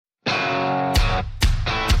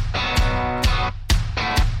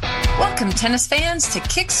Welcome, tennis fans, to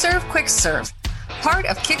Kick Serve Quick Serve, part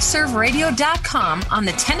of KickServeRadio.com on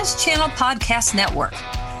the Tennis Channel Podcast Network.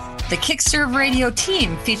 The Kick Serve Radio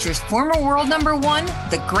team features former world number one,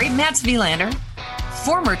 the great Mats Wilander,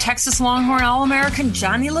 former Texas Longhorn All-American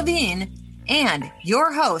Johnny Levine, and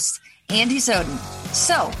your host, Andy Zoden.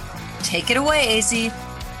 So, take it away, AZ.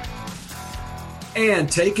 And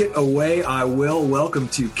take it away, I will. Welcome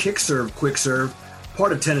to Kick Serve Quick Serve,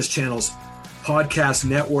 part of Tennis Channel's Podcast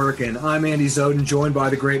Network, and I'm Andy Zoden, joined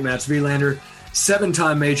by the great Mats Wilander,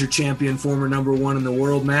 7-time major champion, former number one in the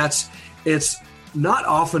world. Mats, it's not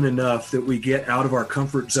often enough that we get out of our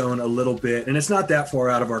comfort zone a little bit, and it's not that far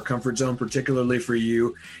out of our comfort zone, particularly for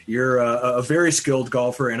you. You're a very skilled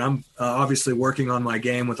golfer, and I'm obviously working on my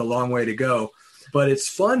game with a long way to go, but it's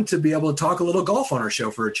fun to be able to talk a little golf on our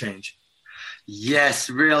show for a change. Yes,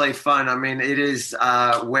 really fun. I mean, it is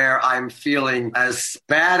where I'm feeling as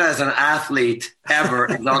bad as an athlete ever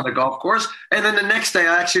is on the golf course. And then the next day,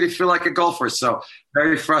 I actually feel like a golfer. So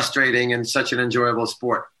very frustrating and such an enjoyable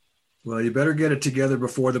sport. Well, you better get it together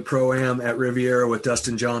before the Pro-Am at Riviera with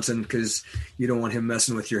Dustin Johnson, because you don't want him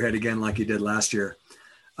messing with your head again like he did last year.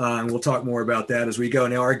 And we'll talk more about that as we go.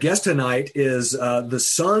 Now, our guest tonight is the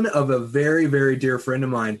son of a very, very dear friend of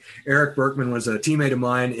mine. Eric Berkman was a teammate of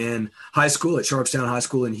mine in high school at Sharpstown High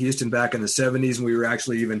School in Houston back in the 70s. And we were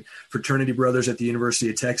actually even fraternity brothers at the University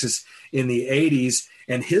of Texas in the 80s.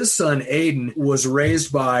 And his son, Aiden, was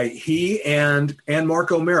raised by he and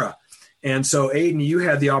Mark O'Meara. And so, Aiden, you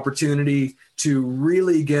had the opportunity to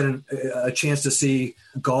really get a chance to see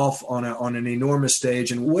golf on an enormous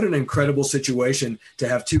stage. And what an incredible situation to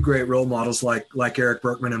have two great role models like Eric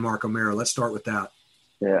Berkman and Mark O'Meara. Let's start with that.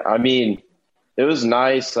 Yeah, I mean, it was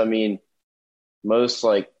nice. I mean, most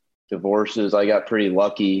divorces, I got pretty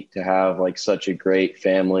lucky to have such a great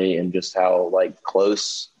family and just how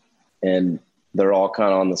close, and they're all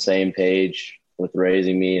kind of on the same page with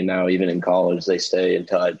raising me. And now even in college, they stay in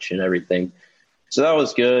touch and everything. So that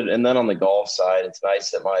was good. And then on the golf side, it's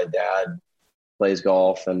nice that my dad plays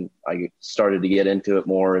golf, and I started to get into it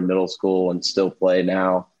more in middle school and still play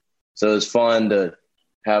now. So it was fun to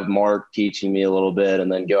have Mark teaching me a little bit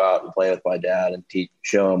and then go out and play with my dad and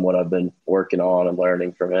show him what I've been working on and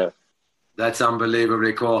learning from him. That's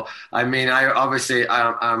unbelievably cool. I mean,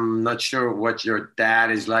 I'm not sure what your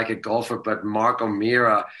dad is like a golfer, but Mark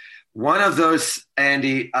O'Meara, one of those,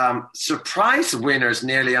 Andy, surprise winners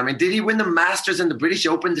nearly. I mean, did he win the Masters and the British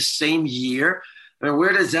Open the same year? I mean,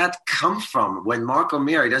 where does that come from? When Mark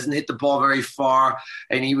O'Meara, he doesn't hit the ball very far,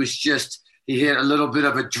 and he hit a little bit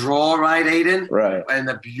of a draw, right, Aiden? Right. And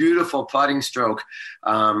a beautiful putting stroke,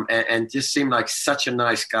 and just seemed like such a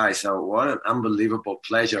nice guy. So what an unbelievable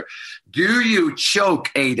pleasure. Do you choke,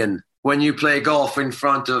 Aiden, when you play golf in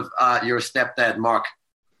front of your stepdad, Mark?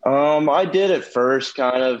 I did at first,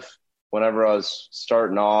 kind of, whenever I was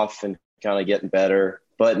starting off and kind of getting better.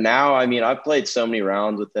 But now, I mean, I've played so many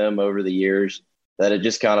rounds with him over the years that it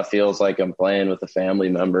just kind of feels like I'm playing with a family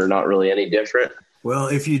member, not really any different. Well,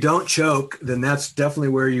 if you don't choke, then that's definitely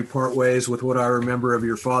where you part ways with what I remember of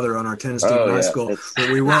your father on our tennis team in high school.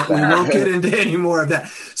 But we won't get into any more of that.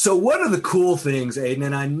 So what are the cool things, Aiden?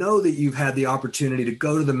 And I know that you've had the opportunity to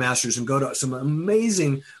go to the Masters and go to some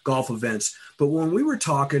amazing golf events. But when we were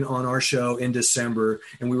talking on our show in December,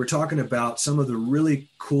 and we were talking about some of the really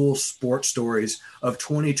cool sports stories of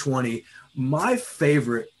 2020, my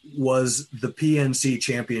favorite was the PNC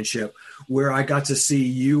Championship, where I got to see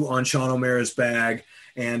you on Sean O'Meara's bag.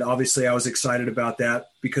 And obviously I was excited about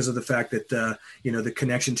that because of the fact that, the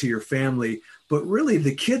connection to your family. But really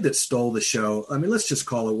the kid that stole the show, I mean, let's just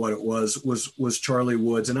call it what it was Charlie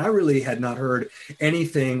Woods. And I really had not heard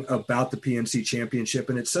anything about the PNC Championship.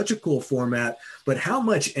 And it's such a cool format. But how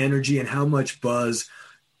much energy and how much buzz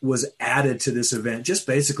was added to this event, just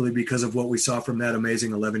basically because of what we saw from that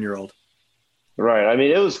amazing 11-year-old. Right. I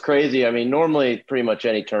mean, it was crazy. I mean, normally pretty much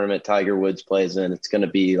any tournament Tiger Woods plays in, it's going to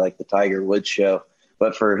be like the Tiger Woods show.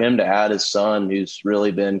 But for him to add his son, who's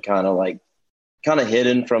really been kind of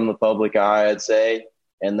hidden from the public eye, I'd say,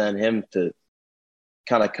 and then him to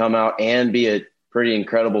kind of come out and be a pretty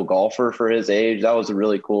incredible golfer for his age, that was a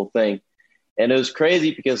really cool thing. And it was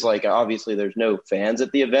crazy because, obviously there's no fans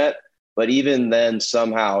at the event, but even then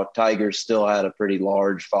somehow Tiger still had a pretty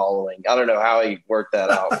large following. I don't know how he worked that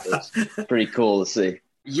out. It was pretty cool to see.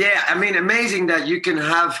 Yeah, I mean, amazing that you can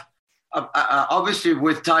have obviously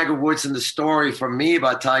with Tiger Woods, and the story for me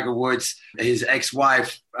about Tiger Woods, his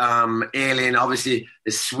ex-wife, Elin, obviously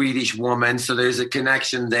a Swedish woman. So there's a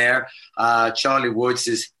connection there. Charlie Woods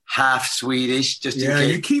is half Swedish. Just in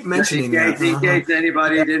case, you keep mentioning that. In case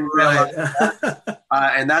anybody didn't realize that.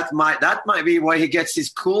 And that might be where he gets his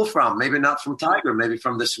cool from. Maybe not from Tiger, maybe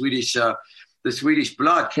from the Swedish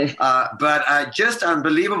blood. But just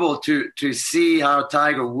unbelievable to see how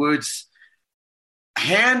Tiger Woods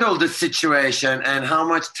handled the situation and how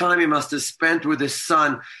much time he must have spent with his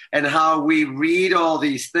son, and how we read all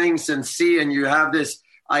these things and see, and you have this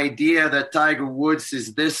idea that Tiger Woods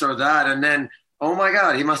is this or that, and then, oh my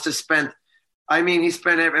God, he must have spent, he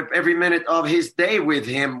spent every minute of his day with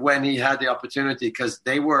him when he had the opportunity, because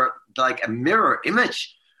they were like a mirror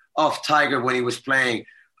image of Tiger when he was playing.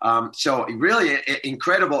 So really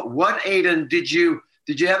incredible. What, Aiden, did you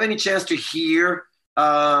have any chance to hear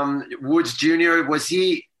Woods Jr.? Was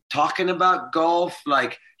he talking about golf,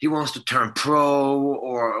 like he wants to turn pro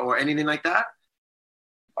or anything like that?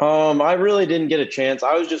 I really didn't get a chance.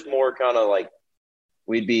 I was just more kind of like,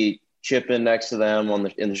 we'd be chipping next to them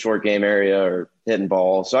in the short game area or hitting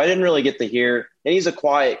balls. So I didn't really get to hear. And he's a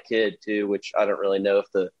quiet kid too, which I don't really know if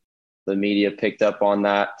the media picked up on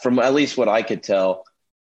that, from at least what I could tell.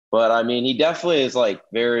 But he definitely is like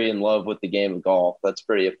very in love with the game of golf. That's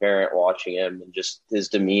pretty apparent watching him and just his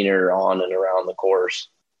demeanor on and around the course.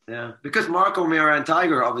 Yeah, because Mark O'Meara and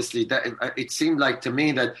Tiger, obviously, it seemed like to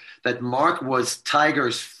me that Mark was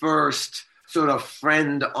Tiger's first sort of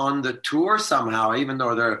friend on the tour somehow, even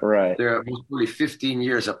though they're probably 15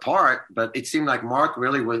 years apart. But it seemed like Mark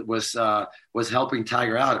really was helping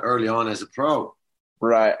Tiger out early on as a pro.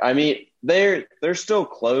 Right. They're still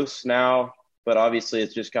close now, but obviously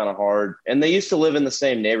it's just kind of hard. And they used to live in the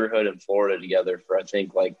same neighborhood in Florida together for, I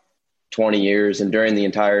think, like 20 years. And during the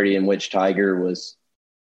entirety in which Tiger was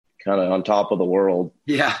kind of on top of the world.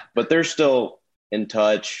 Yeah. But they're still in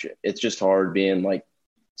touch. It's just hard being like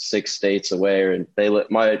 6 states away. And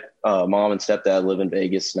my mom and stepdad live in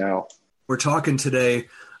Vegas now. We're talking today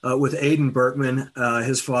with Aiden Berkman,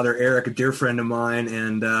 his father, Eric, a dear friend of mine,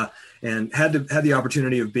 and had the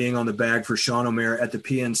opportunity of being on the bag for Sean O'Meara at the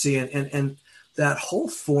PNC. And that whole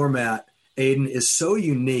format, Aiden, is so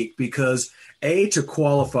unique because, to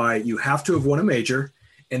qualify, you have to have won a major,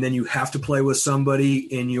 and then you have to play with somebody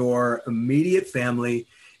in your immediate family,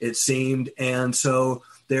 it seemed. And so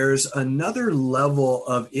there's another level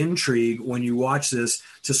of intrigue when you watch this,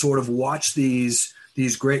 to sort of watch these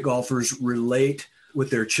great golfers relate with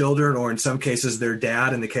their children, or in some cases their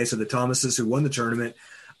dad, in the case of the Thomases who won the tournament.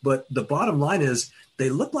 But the bottom line is they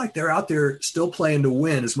look like they're out there still playing to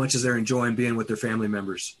win as much as they're enjoying being with their family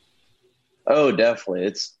members. Oh, definitely.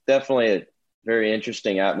 It's definitely a very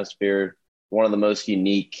interesting atmosphere. One of the most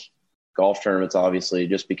unique golf tournaments, obviously,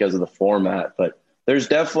 just because of the format. But there's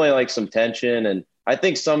definitely like some tension. And I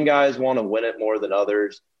think some guys want to win it more than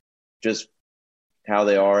others, just how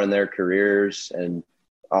they are in their careers. And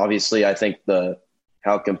obviously, I think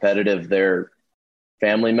how competitive their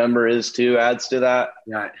family member is too adds to that.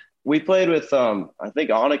 Right. We played with, I think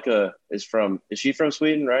Annika is she from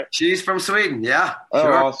Sweden, right? She's from Sweden. Yeah. Oh,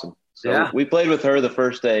 sure. Awesome. So we played with her the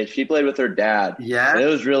first day. She played with her dad. Yeah. And it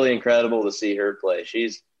was really incredible to see her play.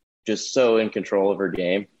 She's just so in control of her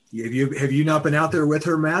game. Have you not been out there with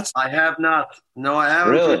her, Matt? I have not. No, I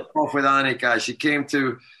haven't really? played golf with Annika. She came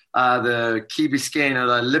to the Key Biscayne at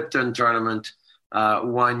the Lipton tournament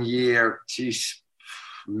one year. She's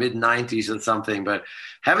mid-90s or something, but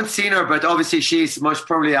haven't seen her. But obviously she's most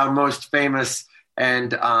probably our most famous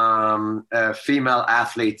and female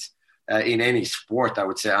athlete in any sport, I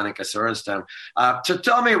would say, Annika Sorenstam. So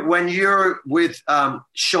tell me, when you're with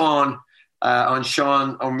Sean on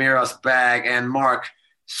Sean O'Meara's bag and Mark,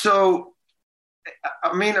 so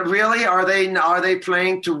really, are they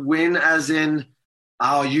playing to win, as in,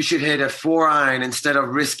 oh, you should hit a 4-iron instead of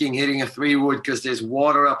risking hitting a 3-wood because there's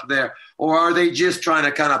water up there? Or are they just trying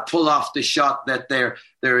to kind of pull off the shot that they're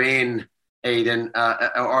in, Aiden?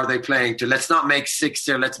 Or are they playing to, let's not make 6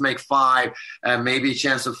 there, let's make 5, maybe a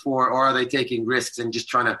chance of 4? Or are they taking risks and just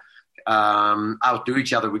trying to outdo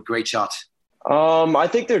each other with great shots? I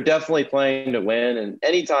think they're definitely playing to win. And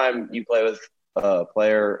anytime you play with a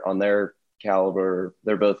player on their caliber,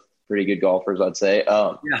 they're both pretty good golfers, I'd say.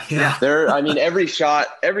 Yeah. Every shot,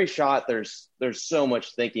 there's so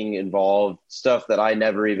much thinking involved, stuff that I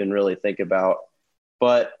never even really think about.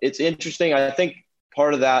 But it's interesting. I think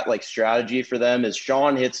part of that, like, strategy for them is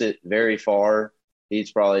Sean hits it very far. He'd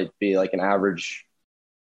probably be like an average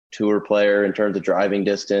tour player in terms of driving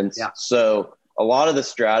distance. Yeah. So a lot of the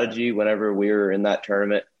strategy whenever we were in that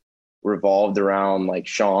tournament revolved around like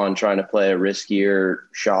Sean trying to play a riskier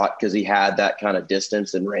shot because he had that kind of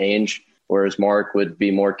distance and range, whereas Mark would be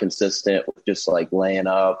more consistent with just like laying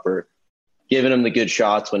up or giving him the good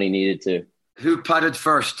shots when he needed to. Who putted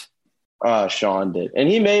first? Sean did. And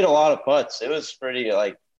he made a lot of putts. It was pretty,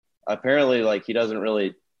 apparently, he doesn't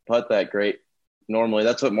really putt that great normally.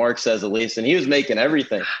 That's what Mark says, at least. And he was making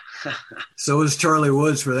everything. So was Charlie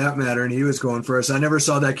Woods, for that matter, and he was going first. I never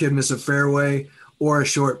saw that kid miss a fairway or a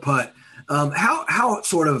short putt. How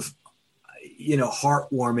sort of,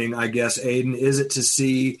 heartwarming, I guess, Aiden, is it to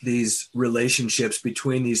see these relationships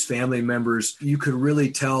between these family members? You could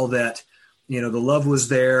really tell that, the love was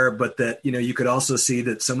there, but that, you could also see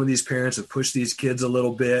that some of these parents have pushed these kids a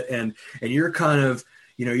little bit, and you're kind of,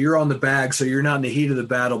 you're on the bag, so you're not in the heat of the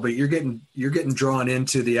battle, but you're getting drawn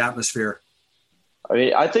into the atmosphere. I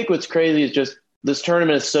mean, I think what's crazy is just this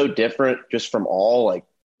tournament is so different just from all,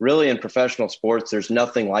 really in professional sports, there's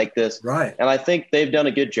nothing like this. Right. And I think they've done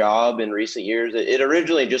a good job in recent years. It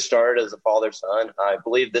originally just started as a father-son. I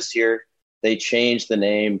believe this year they changed the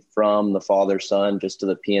name from the father-son just to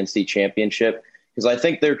the PNC Championship, because I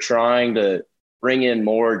think they're trying to bring in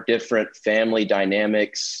more different family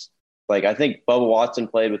dynamics. I think Bubba Watson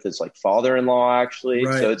played with his father-in-law, actually.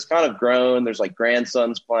 Right. So it's kind of grown. There's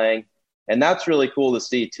grandsons playing. And that's really cool to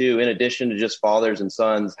see too, in addition to just fathers and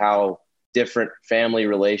sons, how different family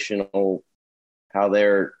relational, how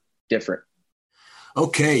they're different.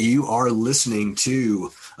 Okay, you are listening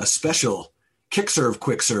to a special Kick Serve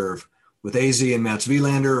Quick Serve with AZ and Mats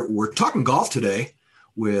Wilander. We're talking golf today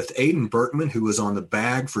with Aiden Berkman, who was on the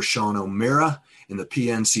bag for Sean O'Meara in the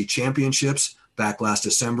PNC Championships back last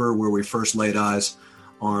December, where we first laid eyes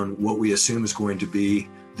on what we assume is going to be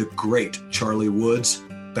the great Charlie Woods.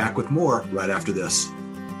 Back with more right after this.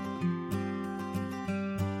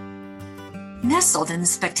 Nestled in the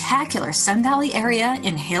spectacular Sun Valley area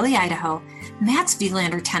in Haley, Idaho, Mats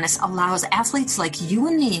Wilander Tennis allows athletes like you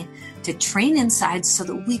and me to train inside so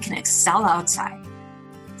that we can excel outside.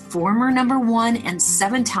 Former number 1 and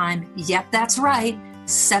 7-time, yep, that's right,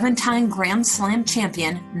 7-time Grand Slam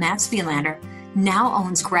champion Mats Wilander now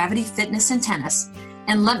owns Gravity Fitness and Tennis.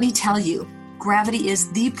 And let me tell you, Gravity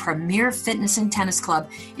is the premier fitness and tennis club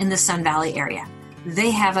in the Sun Valley area.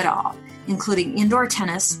 They have it all, including indoor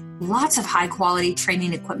tennis, lots of high-quality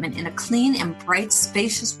training equipment in a clean and bright,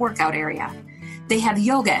 spacious workout area. They have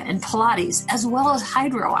yoga and Pilates, as well as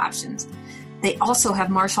hydro options. They also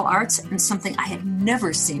have martial arts and something I had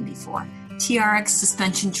never seen before, TRX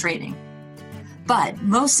suspension training. But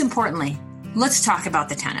most importantly, let's talk about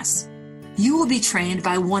the tennis. You will be trained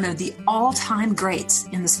by one of the all-time greats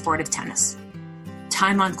in the sport of tennis.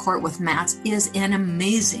 Time on court with Mats is an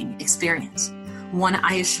amazing experience, one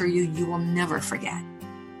I assure you will never forget.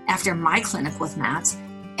 After my clinic with Mats,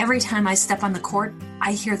 every time I step on the court,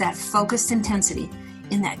 I hear that focused intensity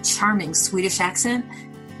in that charming Swedish accent,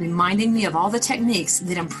 reminding me of all the techniques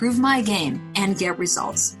that improve my game and get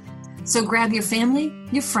results. So grab your family,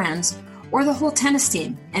 your friends, or the whole tennis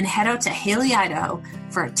team and head out to Haley, Idaho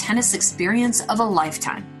for a tennis experience of a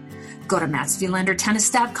lifetime. Go to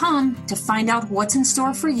MatsWilanderTennis.com to find out what's in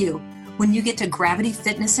store for you when you get to Gravity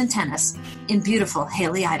Fitness and Tennis in beautiful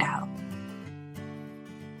Haley, Idaho.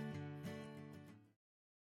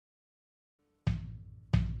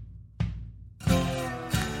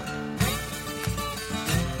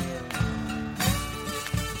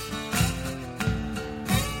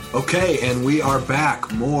 Okay, and we are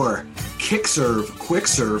back. More Kick Serve Quick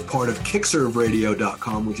Serve, part of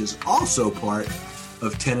KickServeRadio.com, which is also part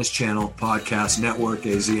of Tennis Channel Podcast Network,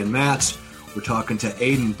 AZ and Mats. We're talking to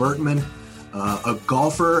Aiden Berkman, a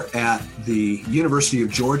golfer at the University of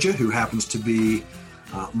Georgia who happens to be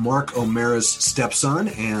Mark O'Meara's stepson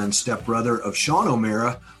and stepbrother of Sean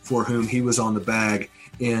O'Meara, for whom he was on the bag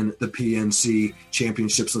in the PNC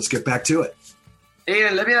Championships. Let's get back to it.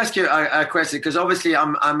 Aiden, let me ask you a question, because obviously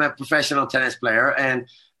I'm a professional tennis player, and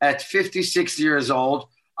at 56 years old,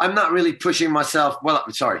 I'm not really pushing myself.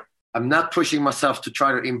 I'm not pushing myself to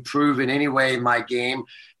try to improve in any way in my game.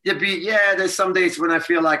 There's some days when I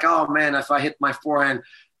feel like, oh man, if I hit my forehand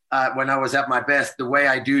when I was at my best, the way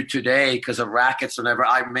I do today because of rackets or whatever,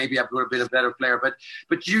 maybe I'm a little bit a better player.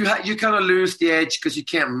 But you kind of lose the edge because you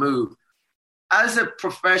can't move. As a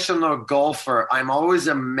professional golfer, I'm always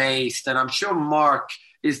amazed, and I'm sure Mark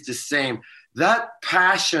is the same. That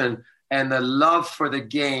passion and the love for the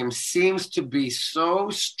game seems to be so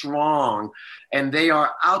strong, and they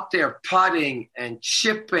are out there putting and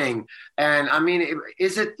chipping. And I mean,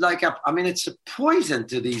 is it it's a poison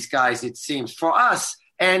to these guys, it seems. For us,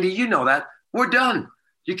 Andy, you know that, we're done.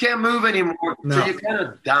 You can't move anymore, no. So you're kind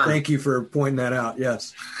of done. Thank you for pointing that out,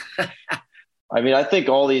 yes. I mean, I think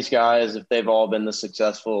all these guys, if they've all been this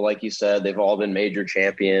successful, like you said, they've all been major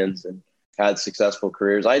champions and had successful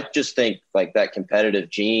careers. I just think that competitive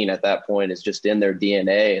gene at that point is just in their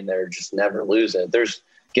DNA, and they're just never losing.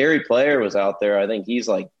 Gary Player was out there. I think he's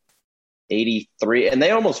 83, and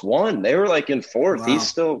they almost won. They were like in fourth. Wow. He's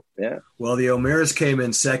still, yeah. Well, the O'Mearas came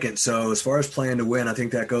in second. So as far as playing to win, I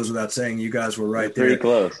think that goes without saying. You guys were right there. Pretty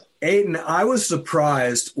close. Aiden, I was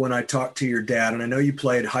surprised when I talked to your dad, and I know you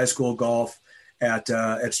played high school golf at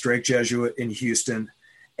Strake Jesuit in Houston.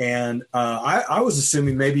 And I was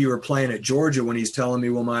assuming maybe you were playing at Georgia when he's telling me,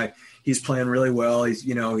 well, he's playing really well. He's,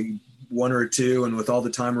 he 1 or 2 and with all the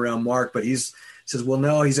time around Mark, but says, well,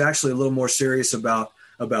 no, he's actually a little more serious about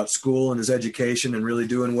school and his education and really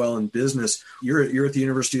doing well in business. You're at the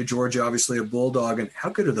University of Georgia, obviously a Bulldog. And how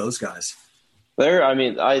good are those guys?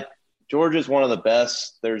 Georgia's one of the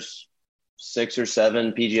best. There's 6 or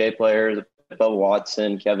 7 PGA players, Bubba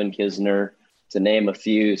Watson, Kevin Kisner, to name a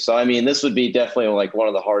few. So, this would be definitely like one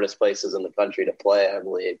of the hardest places in the country to play, I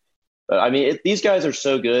believe. But these guys are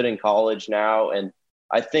so good in college now. And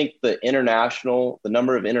I think the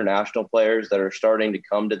number of international players that are starting to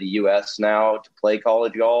come to the U.S. now to play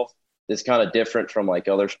college golf is kind of different from like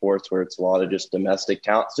other sports where it's a lot of just domestic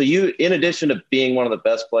talent. So you, in addition to being one of the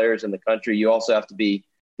best players in the country, you also have to be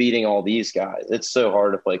beating all these guys. It's so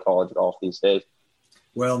hard to play college golf these days.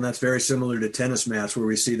 Well, and that's very similar to tennis, Mats, where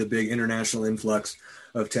we see the big international influx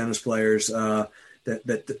of tennis players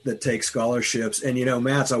that take scholarships. And,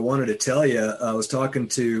 Mats, I wanted to tell you, I was talking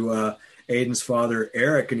to Aiden's father,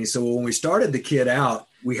 Eric, and he said, well, when we started the kid out,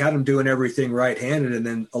 we had him doing everything right-handed. And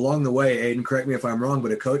then along the way, Aiden, correct me if I'm wrong,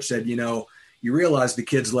 but a coach said, you realize the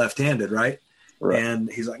kid's left-handed, right? Right.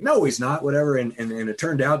 And he's like, no, he's not, whatever. And it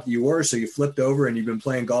turned out you were, so you flipped over and you've been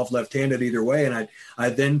playing golf left-handed either way. And I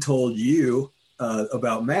then told you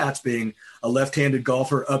about Mats being a left-handed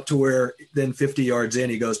golfer up to where then 50 yards in,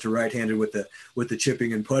 he goes to right-handed with the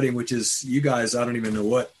chipping and putting, which is you guys, I don't even know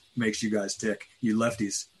what makes you guys tick, you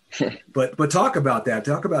lefties. But talk about that.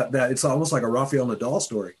 Talk about that. It's almost like a Rafael Nadal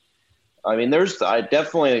story. I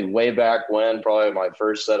definitely way back when probably my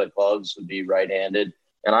first set of clubs would be right-handed.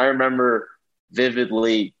 And I remember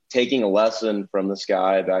vividly taking a lesson from this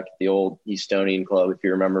guy back at the old Houstonian club, if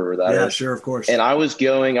you remember where that is. Yeah, sure, of course. And I was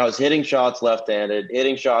hitting shots left-handed,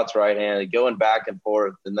 hitting shots right-handed, going back and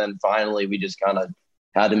forth. And then finally we just kind of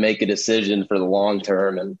had to make a decision for the long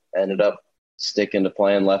term and ended up sticking to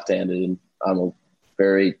playing left-handed. And I'm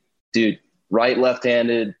right,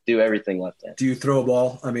 left-handed, do everything left-handed. Do you throw a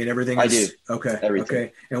ball? Everything I do. Okay. Everything.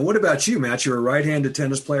 Okay. And what about you, Matt? You're a right-handed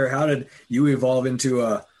tennis player. How did you evolve into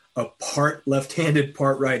a part left-handed,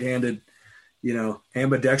 part right-handed,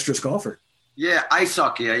 ambidextrous golfer? Yeah, ice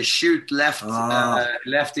hockey. I shoot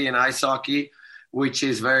lefty in ice hockey, which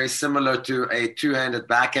is very similar to a two-handed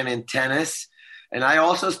backhand in tennis. And I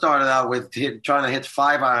also started out with trying to hit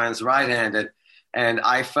 5 irons right-handed. And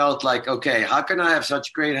I felt like, okay, how can I have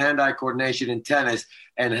such great hand-eye coordination in tennis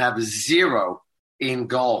and have 0 in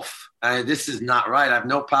golf? This is not right. I have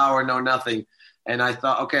no power, no nothing. And I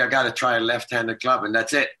thought, okay, I got to try a left-handed club, and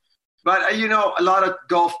that's it. But, a lot of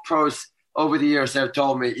golf pros over the years have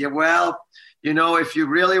told me, if you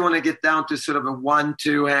really want to get down to sort of a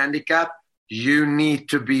 1-2 handicap, you need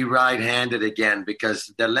to be right-handed again,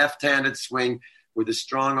 because the left-handed swing with a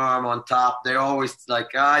strong arm on top, they're always like,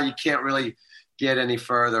 you can't really get any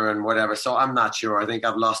further and whatever. So I'm not sure. I think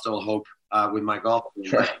I've lost all hope with my golf.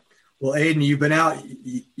 Well, Aiden, you've been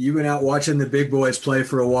out watching the big boys play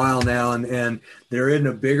for a while now, and there isn't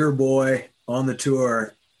a bigger boy on the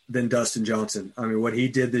tour than Dustin Johnson. What he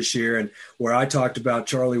did this year, and where I talked about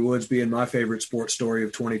Charlie Woods being my favorite sports story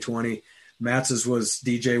of 2020, Mats's was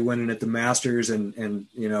DJ winning at the Masters and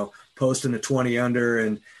posting a 20 under,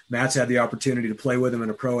 and Mats had the opportunity to play with him in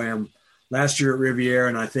a Pro-Am last year at Riviera,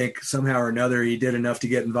 and I think somehow or another he did enough to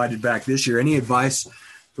get invited back this year. Any advice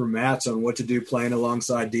for Mats on what to do playing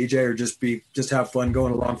alongside DJ, or just have fun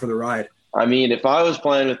going along for the ride? If I was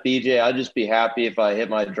playing with DJ, I'd just be happy if I hit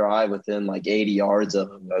my drive within like 80 yards of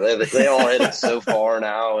him. They all hit it so far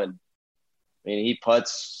now, and he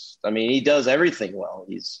putts. He does everything well.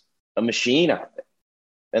 He's a machine out there,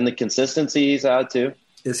 and the consistency he's had too.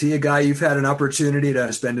 Is he a guy you've had an opportunity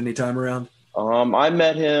to spend any time around? I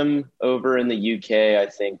met him over in the UK, I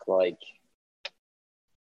think like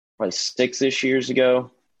 6-ish years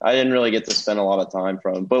ago. I didn't really get to spend a lot of time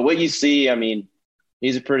from him. But what you see,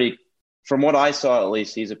 he's from what I saw at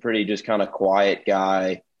least, he's a pretty just kind of quiet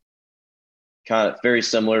guy, kind of very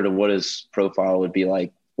similar to what his profile would be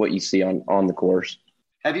like, what you see on the course.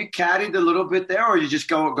 Have you caddied a little bit there, or you just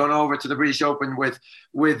gone over to the British Open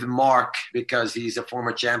with Mark because he's a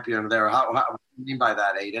former champion there? How what do you mean by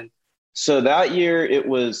that, Aiden? So that year it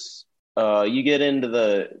was you get into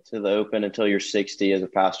the Open until you're 60 as a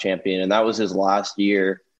past champion, and that was his last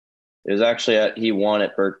year. It was actually he won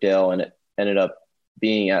at Birkdale, and it ended up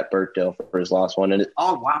being at Birkdale for his last one. And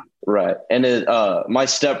oh, wow. Right. And my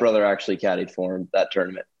stepbrother actually caddied for him that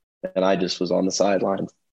tournament, and I just was on the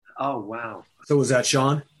sidelines. Oh, wow. So was that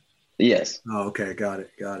Sean? Yes. Oh, okay. Got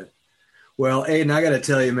it. Well, Aiden, I got to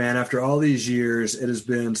tell you, man, after all these years, it has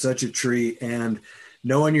been such a treat. And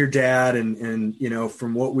knowing your dad and you know,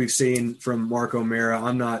 from what we've seen from Mark O'Meara,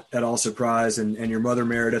 I'm not at all surprised, and your mother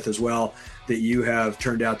Meredith as well, that you have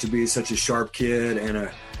turned out to be such a sharp kid and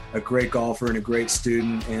a great golfer and a great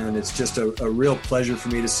student. And it's just a real pleasure for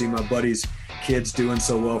me to see my buddies' kids doing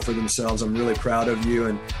so well for themselves. I'm really proud of you,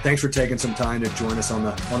 and thanks for taking some time to join us on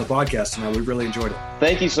the podcast tonight. We've really enjoyed it.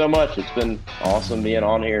 Thank you so much. It's been awesome being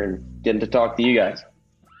on here and getting to talk to you guys.